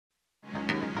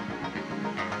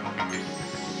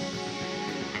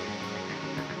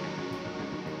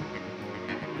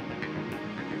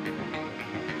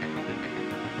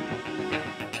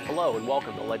Hello and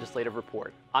welcome to Legislative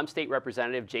Report. I'm State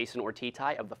Representative Jason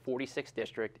Ortitay of the 46th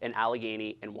District in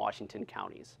Allegheny and Washington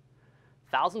counties.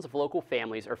 Thousands of local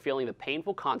families are feeling the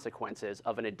painful consequences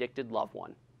of an addicted loved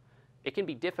one. It can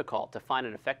be difficult to find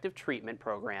an effective treatment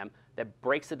program that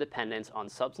breaks the dependence on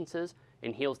substances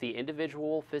and heals the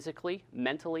individual physically,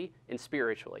 mentally, and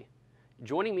spiritually.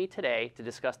 Joining me today to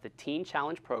discuss the Teen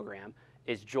Challenge program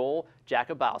is Joel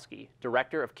Jakubowski,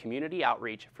 Director of Community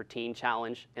Outreach for Teen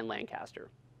Challenge in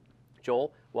Lancaster.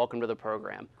 Joel, welcome to the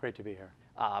program. Great to be here.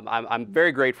 I'm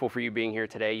very grateful for you being here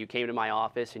today. You came to my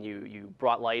office and you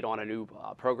brought light on a new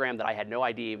program that I had no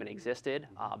idea even existed.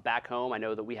 Back home, I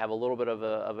know that we have a little bit of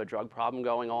a drug problem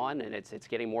going on, and it's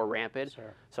getting more rampant.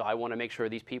 Sure. So I want to make sure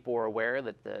these people are aware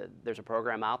that there's a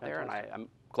program out there, Fantastic. and I'm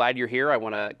glad you're here. I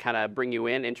want to kind of bring you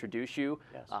in, introduce you,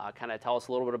 Yes. kind of tell us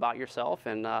a little bit about yourself,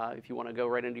 and if you want to go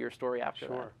right into your story after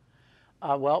that. Sure.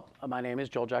 My name is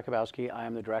Joel Jakubowski. I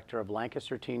am the director of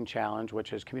Lancaster Teen Challenge,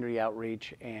 which is community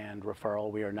outreach and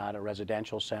referral. We are not a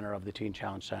residential center of the Teen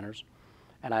Challenge centers.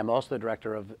 And I'm also the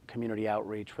director of community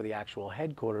outreach for the actual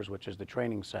headquarters, which is the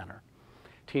training center.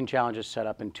 Teen Challenge is set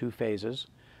up in two phases.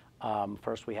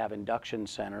 First, we have induction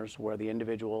centers where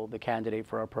the candidate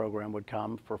for our program would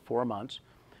come for 4 months.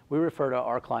 We refer to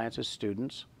our clients as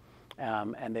students,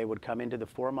 and they would come into the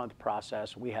 4-month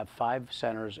process. We have 5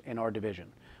 centers in our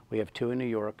division. We have 2 in New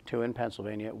York, 2 in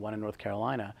Pennsylvania, 1 in North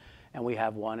Carolina, and we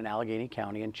have 1 in Allegheny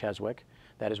County in Cheswick.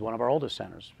 That is one of our oldest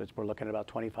centers. We're looking at about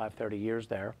 25, 30 years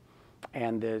there.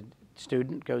 And the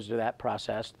student goes to that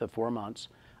process, the 4 months,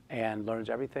 and learns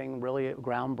everything really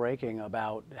groundbreaking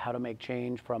about how to make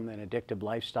change from an addictive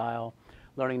lifestyle,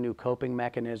 learning new coping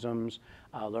mechanisms,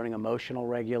 learning emotional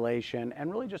regulation,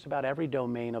 and really just about every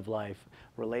domain of life,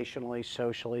 relationally,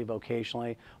 socially,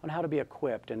 vocationally, on how to be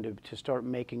equipped and to start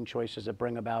making choices that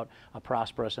bring about a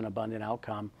prosperous and abundant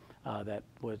outcome that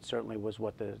certainly was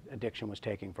what the addiction was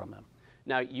taking from them.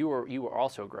 Now, you were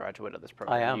also a graduate of this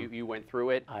program. I am. You went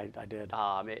through it. I did.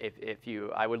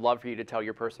 I would love for you to tell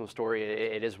your personal story.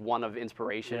 It is one of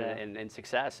inspiration and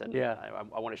success, and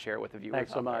I want to share it with the viewers.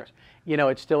 Thanks so much. You know,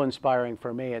 it's still inspiring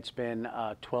for me. It's been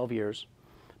 12 years,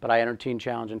 but I entered Teen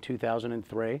Challenge in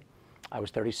 2003. I was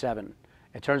 37.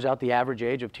 It turns out the average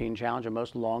age of Teen Challenge in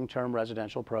most long-term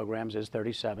residential programs is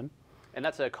 37. And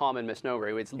that's a common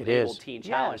misnomer. It's It labeled is. Teen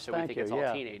Challenge, Yes, so we think it's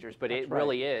all teenagers, but That's it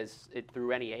really is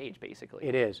through any age, basically.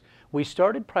 It is. We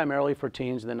started primarily for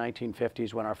teens in the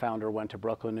 1950s when our founder went to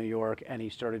Brooklyn, New York, and he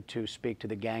started to speak to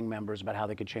the gang members about how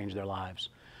they could change their lives.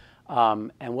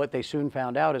 And what they soon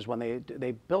found out is when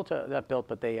they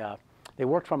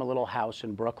worked from a little house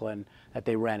in Brooklyn that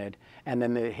they rented, and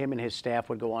then him and his staff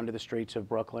would go onto the streets of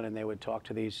Brooklyn and they would talk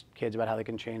to these kids about how they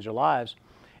can change their lives,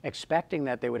 expecting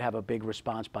that they would have a big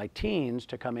response by teens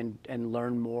to come in and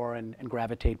learn more and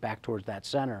gravitate back towards that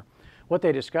center. What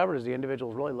they discovered is the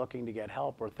individuals really looking to get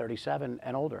help were 37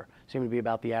 and older, seemed to be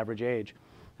about the average age.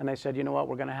 And they said, you know what,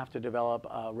 we're going to have to develop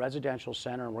a residential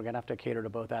center, and we're going to have to cater to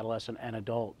both adolescent and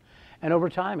adult. And over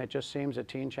time, it just seems that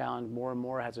Teen Challenge more and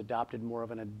more has adopted more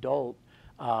of an adult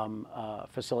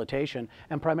facilitation,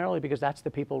 and primarily because that's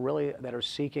the people really that are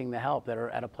seeking the help, that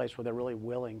are at a place where they're really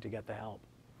willing to get the help.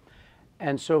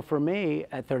 And so for me,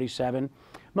 at 37,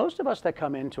 most of us that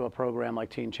come into a program like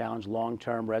Teen Challenge,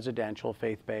 long-term, residential,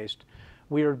 faith-based,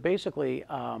 we are basically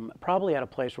probably at a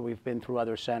place where we've been through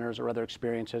other centers or other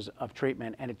experiences of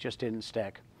treatment and it just didn't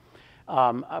stick.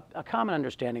 A common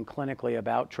understanding clinically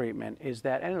about treatment is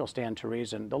that, and it'll stand to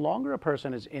reason, the longer a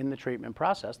person is in the treatment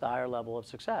process, the higher level of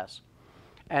success.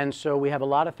 And so we have a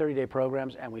lot of 30-day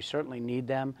programs, and we certainly need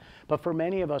them. But for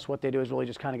many of us, what they do is really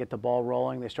just kind of get the ball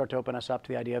rolling. They start to open us up to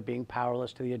the idea of being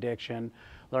powerless to the addiction,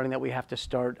 learning that we have to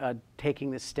start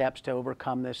taking the steps to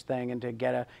overcome this thing and to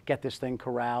get this thing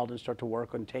corralled and start to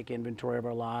work and take inventory of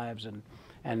our lives.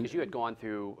 Because you had gone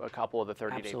through a couple of the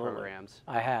 30-day programs.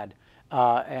 I had,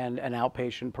 and an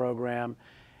outpatient program.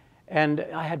 And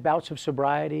I had bouts of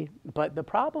sobriety. But the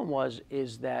problem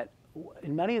is that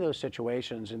in many of those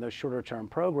situations, in those shorter term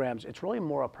programs, it's really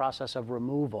more a process of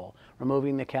removal,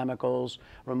 removing the chemicals,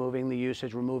 removing the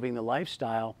usage, removing the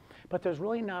lifestyle, but there's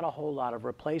really not a whole lot of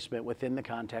replacement within the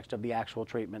context of the actual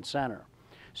treatment center.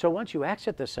 So once you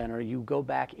exit the center, you go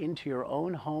back into your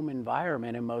own home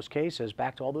environment in most cases,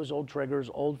 back to all those old triggers,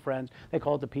 old friends. They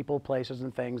call it the people, places,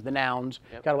 and things, the nouns.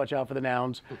 Yep. Got to watch out for the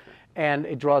nouns. And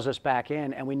it draws us back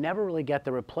in, and we never really get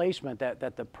the replacement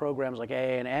that the programs like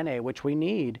AA and NA, which we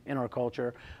need in our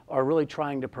culture, are really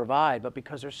trying to provide. But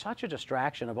because there's such a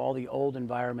distraction of all the old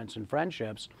environments and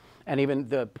friendships, and even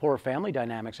the poor family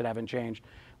dynamics that haven't changed,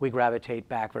 we gravitate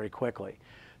back very quickly.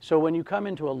 So when you come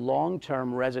into a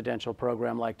long-term residential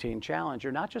program like Teen Challenge,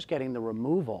 you're not just getting the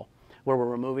removal where we're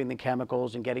removing the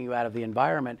chemicals and getting you out of the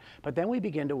environment. But then we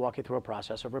begin to walk you through a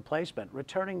process of replacement,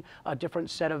 returning a different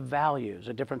set of values,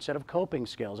 a different set of coping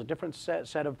skills, a different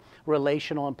set of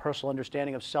relational and personal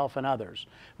understanding of self and others.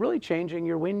 Really changing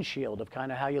your windshield of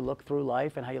kind of how you look through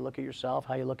life and how you look at yourself,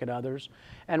 how you look at others,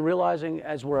 and realizing,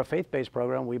 as we're a faith-based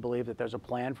program, we believe that there's a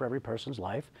plan for every person's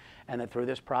life, and that through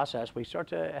this process we start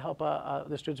to help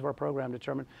the students of our program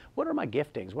determine, what are my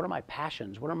giftings, what are my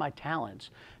passions, what are my talents,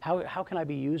 how can I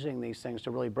be using these things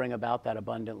to really bring about that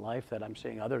abundant life that I'm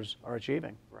seeing others are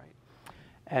achieving. Right.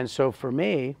 And so for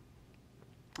me,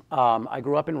 I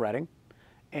grew up in Reading,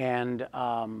 and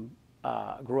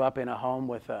grew up in a home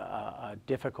with a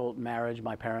difficult marriage.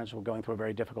 My parents were going through a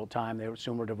very difficult time. They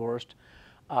soon were divorced.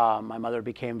 My mother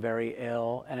became very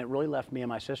ill, and it really left me and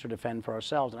my sister to fend for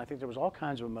ourselves. And I think there was all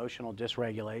kinds of emotional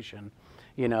dysregulation,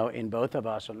 you know, in both of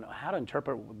us on how to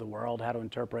interpret the world, how to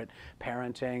interpret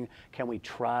parenting, can we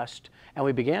trust? And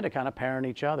we began to kind of parent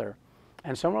each other.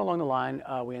 And somewhere along the line,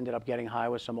 we ended up getting high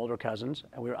with some older cousins.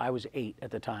 And I was 8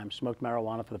 at the time, smoked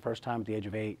marijuana for the first time at the age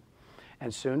of 8.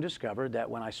 And soon discovered that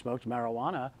when I smoked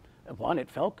marijuana, one, it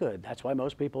felt good. That's why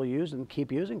most people use and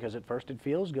keep using, because at first it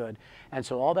feels good. And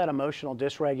so all that emotional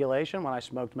dysregulation, when I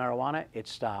smoked marijuana, it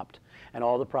stopped. And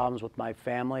all the problems with my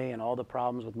family and all the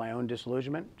problems with my own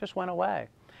disillusionment just went away.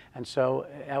 And so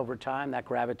over time, that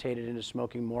gravitated into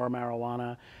smoking more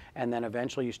marijuana. And then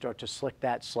eventually you start to slick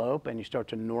that slope and you start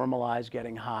to normalize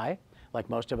getting high, like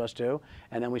most of us do.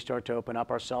 And then we start to open up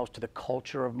ourselves to the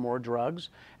culture of more drugs.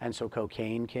 And so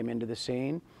cocaine came into the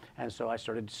scene. And so I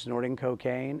started snorting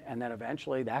cocaine, and then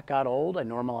eventually that got old. I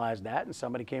normalized that, and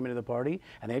somebody came into the party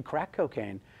and they had crack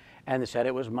cocaine. And they said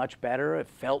it was much better, it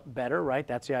felt better, right?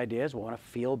 That's the idea, is we want to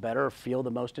feel better, feel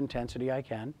the most intensity I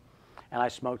can. And I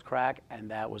smoked crack, and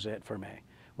that was it for me.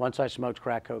 Once I smoked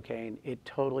crack cocaine, it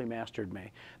totally mastered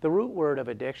me. The root word of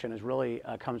addiction is really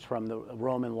comes from the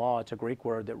Roman law. It's a Greek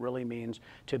word that really means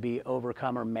to be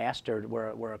overcome or mastered,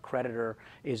 where a creditor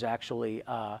is actually,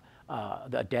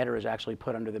 the debtor is actually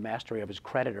put under the mastery of his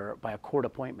creditor by a court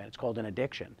appointment. It's called an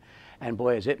addiction. And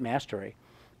boy, is it mastery.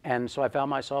 And so I found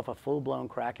myself a full-blown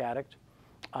crack addict,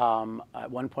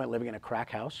 at one point living in a crack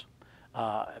house.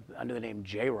 Under the name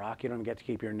J-Rock. You don't get to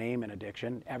keep your name in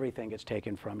addiction. Everything gets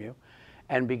taken from you.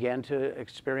 And began to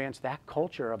experience that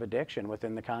culture of addiction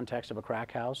within the context of a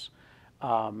crack house,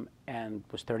 and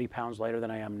was 30 pounds lighter than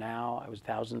I am now. I was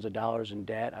thousands of dollars in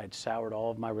debt. I'd soured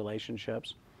all of my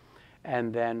relationships.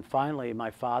 And then finally, my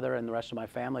father and the rest of my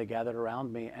family gathered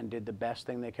around me and did the best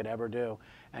thing they could ever do,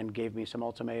 and gave me some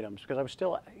ultimatums, because I was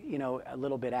still, you know, a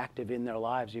little bit active in their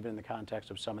lives, even in the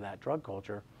context of some of that drug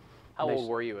culture. How old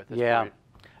were you at this point?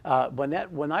 Yeah.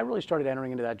 When I really started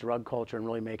entering into that drug culture and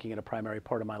really making it a primary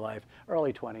part of my life,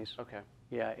 early 20s. Okay.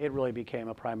 Yeah, it really became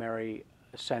a primary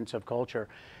sense of culture.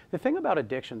 The thing about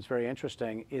addiction is very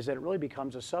interesting is that it really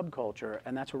becomes a subculture,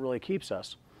 and that's what really keeps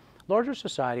us. Larger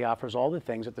society offers all the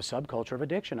things that the subculture of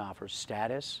addiction offers: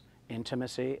 status,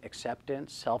 intimacy,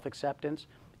 acceptance, self-acceptance.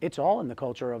 It's all in the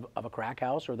culture of a crack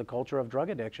house or the culture of drug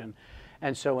addiction.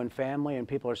 And so when family and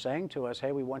people are saying to us,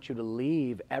 hey, we want you to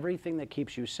leave everything that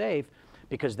keeps you safe,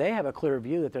 because they have a clear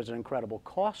view that there's an incredible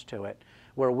cost to it,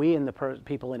 where we and the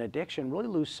people in addiction really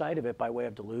lose sight of it by way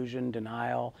of delusion,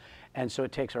 denial. And so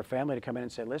it takes our family to come in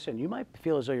and say, listen, you might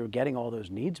feel as though you're getting all those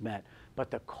needs met,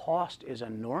 but the cost is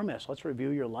enormous. Let's review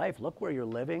your life. Look where you're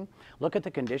living. Look at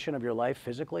the condition of your life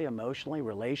physically, emotionally,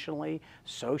 relationally,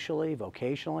 socially,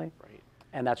 vocationally. Right.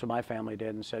 And that's what my family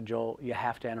did, and said, Joel, you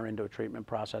have to enter into a treatment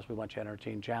process. We want you to enter a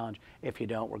teen challenge. If you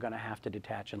don't, we're going to have to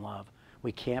detach and love.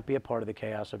 We can't be a part of the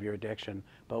chaos of your addiction,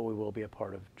 but we will be a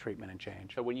part of treatment and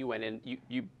change. So when you went in,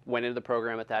 you went into the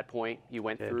program at that point. You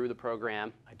went through the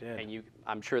program. I did. And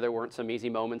I'm sure there weren't some easy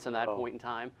moments in that point in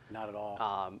time. Not at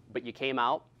all. But you came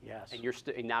out. Yes.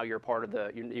 And now you're part of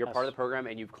the part of the program,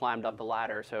 and you've climbed up the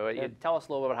ladder. So tell us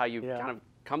a little bit about how you kind of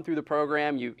come through the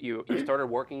program. You started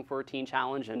working for a teen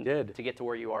challenge and to get to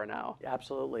where you are now.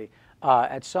 Absolutely.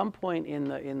 At some point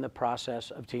in the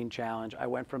process of teen challenge, I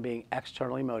went from being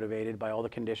externally motivated by all the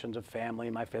conditions of family,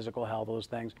 my physical health, those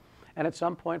things. And at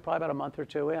some point, probably about a month or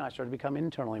two in, I started to become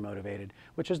internally motivated,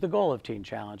 which is the goal of Teen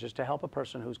Challenge, is to help a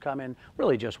person who's come in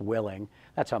really just willing.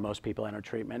 That's how most people enter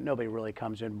treatment. Nobody really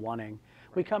comes in wanting.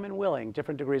 We come in willing,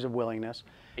 different degrees of willingness.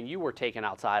 And you were taken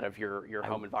outside of your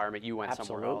home environment. You went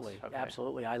somewhere else. Okay.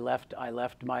 Absolutely. I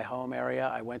left my home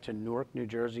area. I went to Newark, New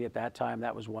Jersey at that time.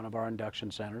 That was one of our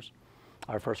induction centers,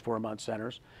 our first 4-month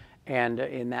centers. And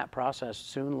in that process,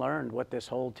 soon learned what this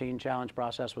whole Teen Challenge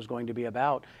process was going to be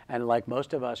about. And like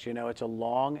most of us, you know, it's a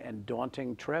long and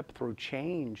daunting trip through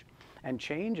change. And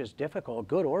change is difficult,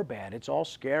 good or bad. It's all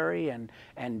scary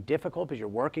and difficult because you're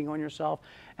working on yourself.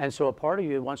 And so a part of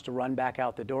you wants to run back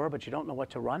out the door, but you don't know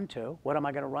what to run to. What am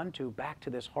I going to run to? Back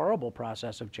to this horrible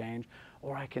process of change?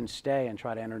 Or I can stay and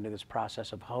try to enter into this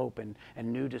process of hope and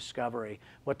new discovery.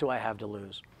 What do I have to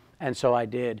lose? And so I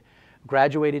did.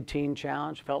 Graduated Teen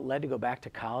Challenge, felt led to go back to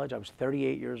college. I was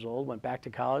 38 years old, went back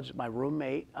to college. My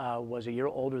roommate was a year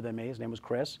older than me. His name was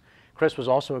Chris. Chris was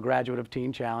also a graduate of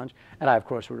Teen Challenge. And I, of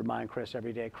course, would remind Chris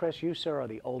every day, Chris, you, sir, are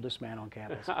the oldest man on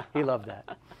campus. He loved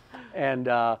that. And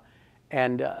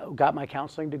got my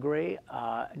counseling degree.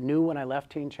 Knew when I left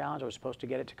Teen Challenge I was supposed to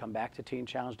get it to come back to Teen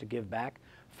Challenge to give back.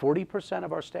 40%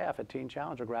 of our staff at Teen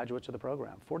Challenge are graduates of the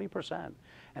program, 40%.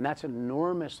 And that's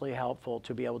enormously helpful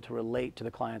to be able to relate to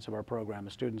the clients of our program,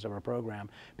 the students of our program,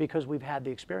 because we've had the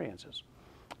experiences.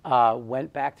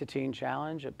 Went back to Teen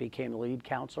Challenge, became the lead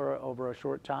counselor over a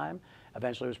short time,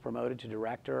 eventually was promoted to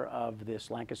director of this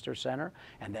Lancaster Center,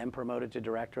 and then promoted to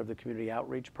director of the community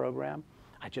outreach program.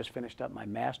 I just finished up my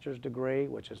master's degree,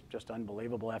 which is just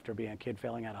unbelievable after being a kid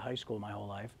failing out of high school my whole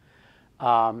life.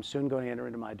 Soon going to enter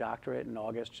into my doctorate in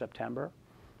August, September.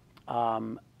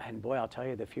 And boy, I'll tell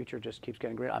you, the future just keeps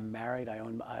getting great. I'm married, I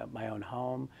own my own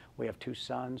home. We have 2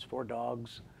 sons, 4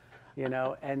 dogs, you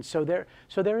know, and so there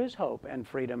is hope and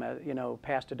freedom, you know,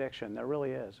 past addiction. There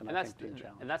really is. And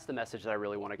that's the message that I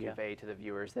really want to convey to the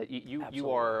viewers, that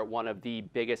you are one of the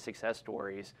biggest success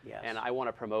stories. Yes. And I want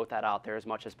to promote that out there as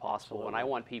much as possible. And I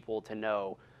want people to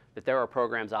know that there are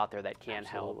programs out there that can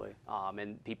help,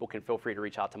 and people can feel free to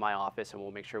reach out to my office, and we'll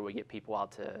make sure we get people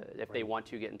out to, if they want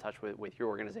to, get in touch with your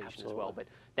organization as well. But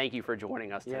thank you for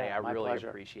joining us today. I really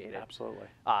appreciate it. Absolutely.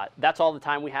 That's all the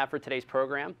time we have for today's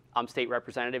program. I'm State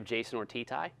Representative Jason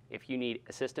Ortitay. If you need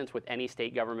assistance with any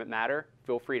state government matter,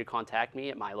 feel free to contact me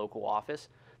at my local office.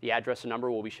 The address and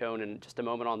number will be shown in just a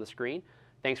moment on the screen.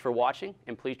 Thanks for watching,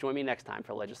 and please join me next time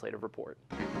for Legislative Report.